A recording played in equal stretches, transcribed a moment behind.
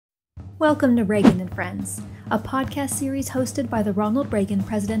Welcome to Reagan and Friends, a podcast series hosted by the Ronald Reagan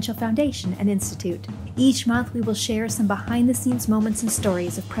Presidential Foundation and Institute. Each month we will share some behind-the-scenes moments and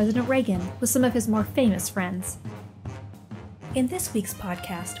stories of President Reagan with some of his more famous friends. In this week's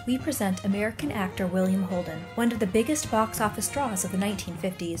podcast, we present American actor William Holden, one of the biggest box office draws of the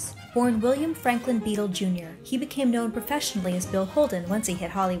 1950s. Born William Franklin Beadle Jr., he became known professionally as Bill Holden once he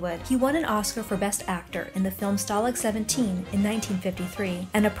hit Hollywood. He won an Oscar for Best Actor in the film Stalag 17 in 1953,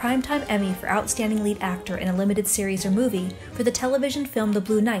 and a Primetime Emmy for Outstanding Lead Actor in a Limited Series or Movie for the television film The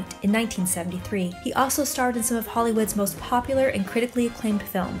Blue Knight in 1973. He also starred in some of Hollywood's most popular and critically acclaimed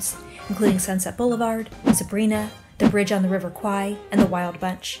films, including Sunset Boulevard, Sabrina, The Bridge on the River Kwai, and The Wild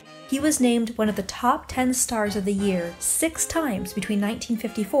Bunch. He was named one of the top 10 stars of the year 6 times between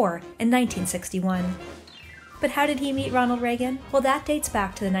 1954 and 1961. But how did he meet Ronald Reagan? Well, that dates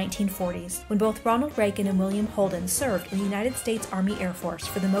back to the 1940s, when both Ronald Reagan and William Holden served in the United States Army Air Force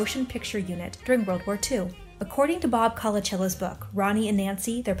for the Motion Picture Unit during World War II. According to Bob Colacella's book, Ronnie and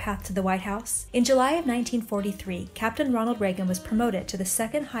Nancy, Their Path to the White House, in July of 1943, Captain Ronald Reagan was promoted to the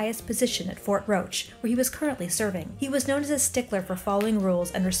second highest position at Fort Roach, where he was currently serving. He was known as a stickler for following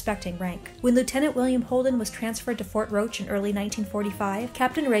rules and respecting rank. When Lieutenant William Holden was transferred to Fort Roach in early 1945,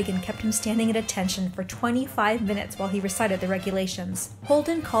 Captain Reagan kept him standing at attention for 25 minutes while he recited the regulations.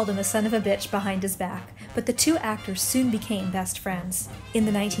 Holden called him a son of a bitch behind his back, but the two actors soon became best friends. In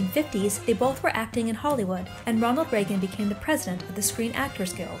the 1950s, they both were acting in Hollywood, and Ronald Reagan became the president of the Screen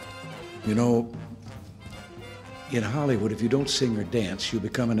Actors Guild. You know, in Hollywood, if you don't sing or dance, you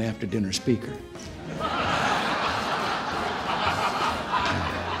become an after-dinner speaker.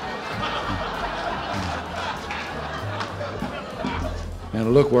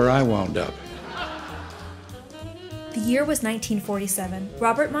 And look where I wound up. The year was 1947.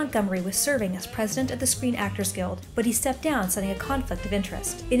 Robert Montgomery was serving as president of the Screen Actors Guild, but he stepped down citing a conflict of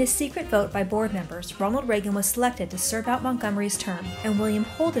interest. In a secret vote by board members, Ronald Reagan was selected to serve out Montgomery's term, and William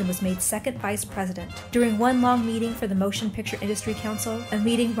Holden was made second vice president. During one long meeting for the Motion Picture Industry Council, a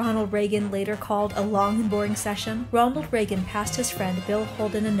meeting Ronald Reagan later called a long and boring session, Ronald Reagan passed his friend Bill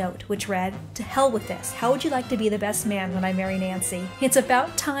Holden a note which read, "To hell with this. How would you like to be the best man when I marry Nancy?" "It's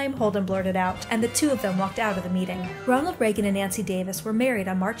about time," Holden blurted out, and the two of them walked out of the meeting. Ronald Reagan and Nancy Davis were married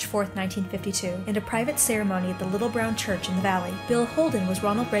on March 4, 1952, in a private ceremony at the Little Brown Church in the Valley. Bill Holden was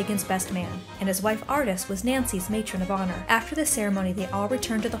Ronald Reagan's best man, and his wife Ardis was Nancy's matron of honor. After the ceremony, they all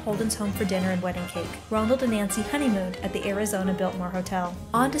returned to the Holdens' home for dinner and wedding cake. Ronald and Nancy honeymooned at the Arizona Biltmore Hotel.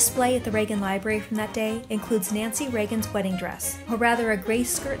 On display at the Reagan Library from that day includes Nancy Reagan's wedding dress, or rather a gray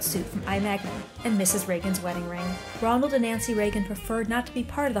skirt suit from I. Magnum, and Mrs. Reagan's wedding ring. Ronald and Nancy Reagan preferred not to be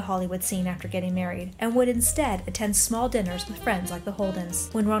part of the Hollywood scene after getting married, and would instead attend small dinners with friends like the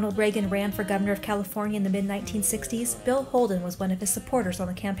Holdens. When Ronald Reagan ran for governor of California in the mid-1960s, Bill Holden was one of his supporters on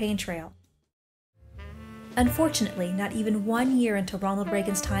the campaign trail. Unfortunately, not even 1 year into Ronald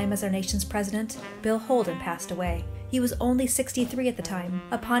Reagan's time as our nation's president, Bill Holden passed away. He was only 63 at the time.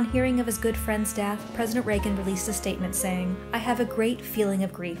 Upon hearing of his good friend's death, President Reagan released a statement saying, "I have a great feeling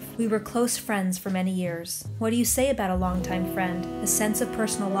of grief. We were close friends for many years. What do you say about a longtime friend? A sense of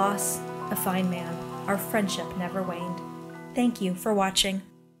personal loss? A fine man. Our friendship never waned." Thank you for watching.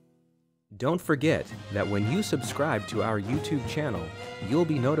 Don't forget that when you subscribe to our YouTube channel, you'll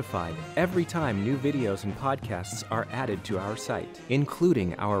be notified every time new videos and podcasts are added to our site,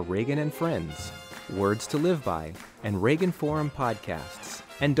 including our Reagan and Friends, Words to Live By, and Reagan Forum podcasts.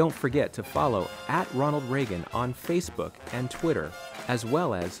 And don't forget to follow @Ronald Reagan on Facebook and Twitter, as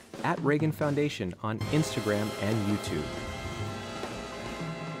well as @Reagan Foundation on Instagram and YouTube.